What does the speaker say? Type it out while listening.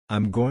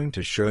I'm going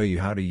to show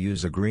you how to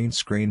use a green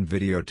screen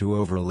video to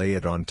overlay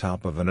it on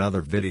top of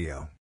another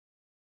video.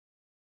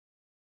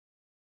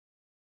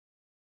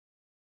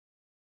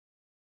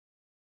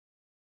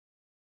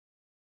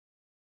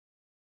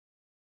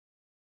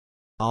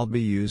 I'll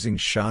be using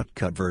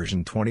Shotcut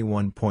version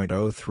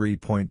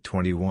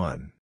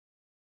 21.03.21.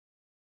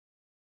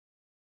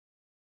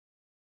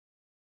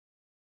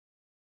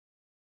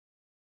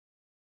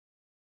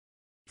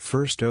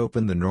 First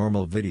open the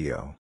normal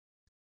video.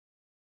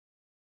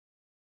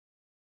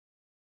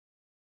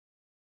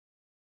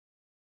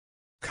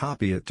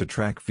 Copy it to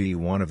track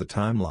V1 of the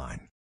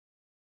timeline.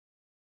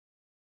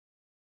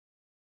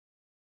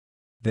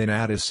 Then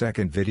add a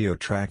second video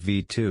track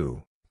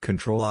V2,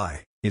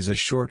 Ctrl-I, is a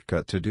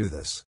shortcut to do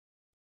this.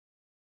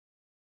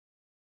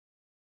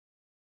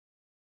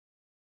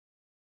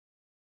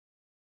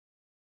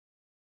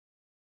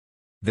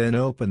 Then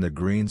open the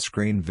green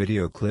screen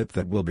video clip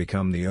that will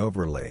become the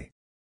overlay.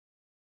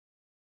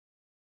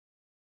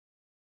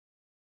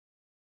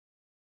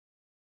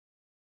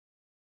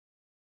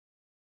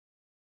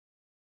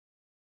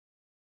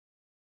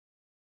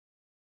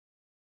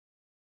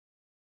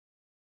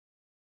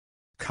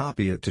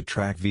 Copy it to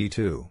track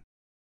V2.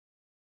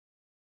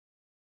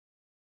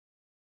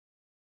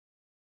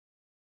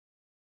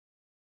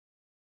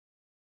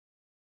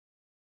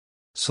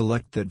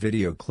 Select that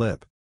video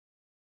clip.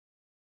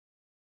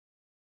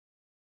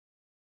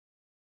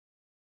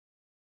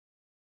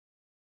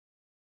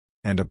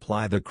 And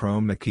apply the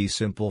chroma key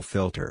simple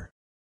filter.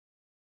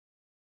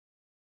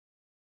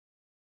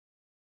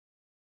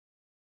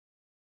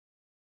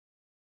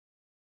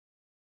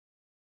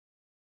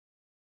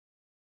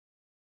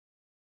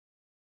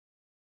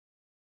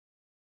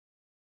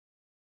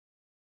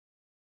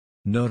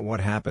 Note what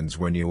happens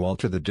when you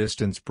alter the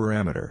distance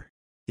parameter.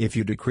 If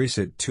you decrease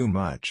it too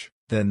much,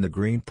 then the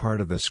green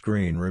part of the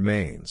screen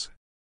remains.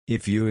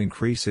 If you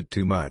increase it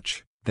too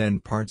much, then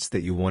parts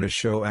that you want to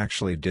show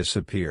actually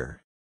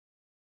disappear.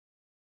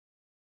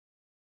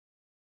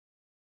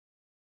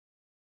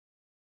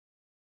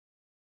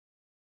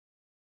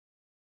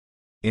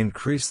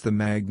 Increase the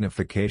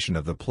magnification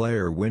of the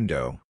player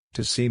window,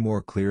 to see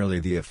more clearly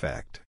the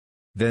effect.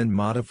 Then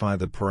modify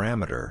the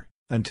parameter,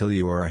 until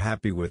you are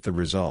happy with the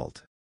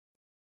result.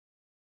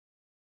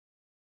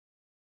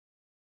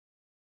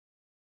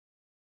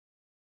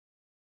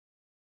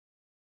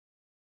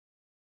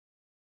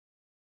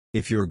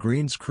 If your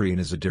green screen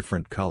is a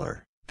different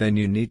color, then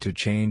you need to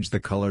change the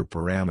color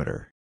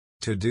parameter.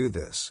 To do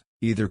this,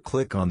 either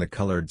click on the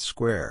colored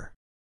square,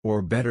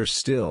 or better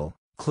still,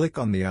 click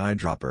on the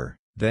eyedropper,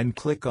 then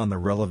click on the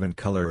relevant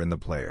color in the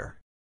player.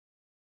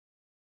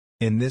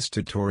 In this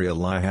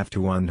tutorial I have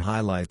to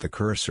unhighlight the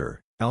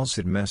cursor, else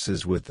it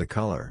messes with the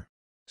color.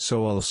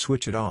 So I'll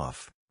switch it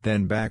off,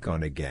 then back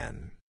on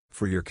again,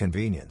 for your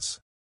convenience.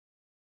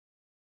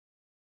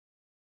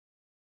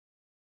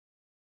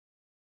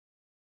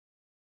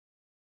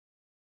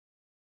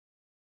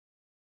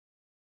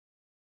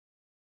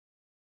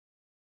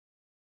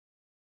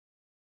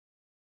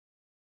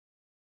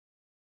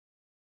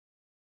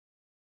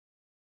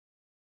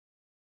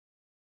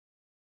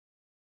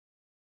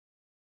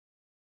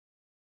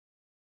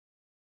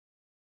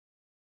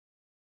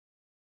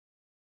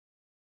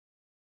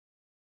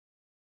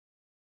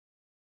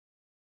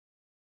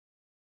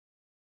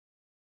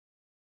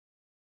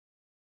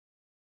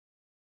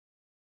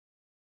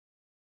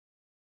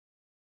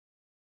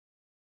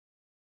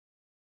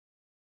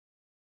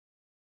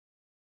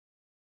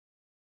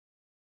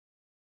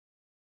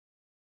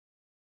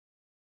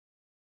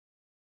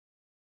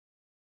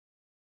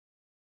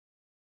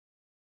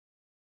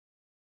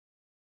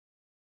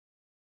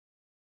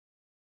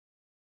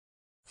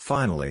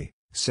 Finally,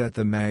 set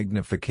the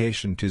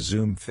magnification to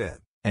zoom fit,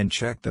 and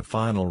check the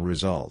final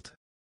result.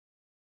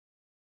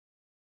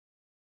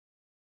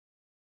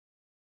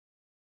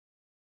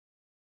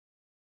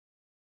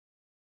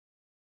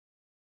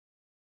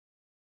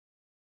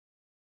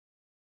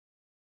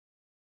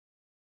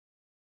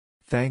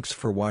 Thanks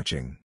for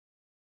watching.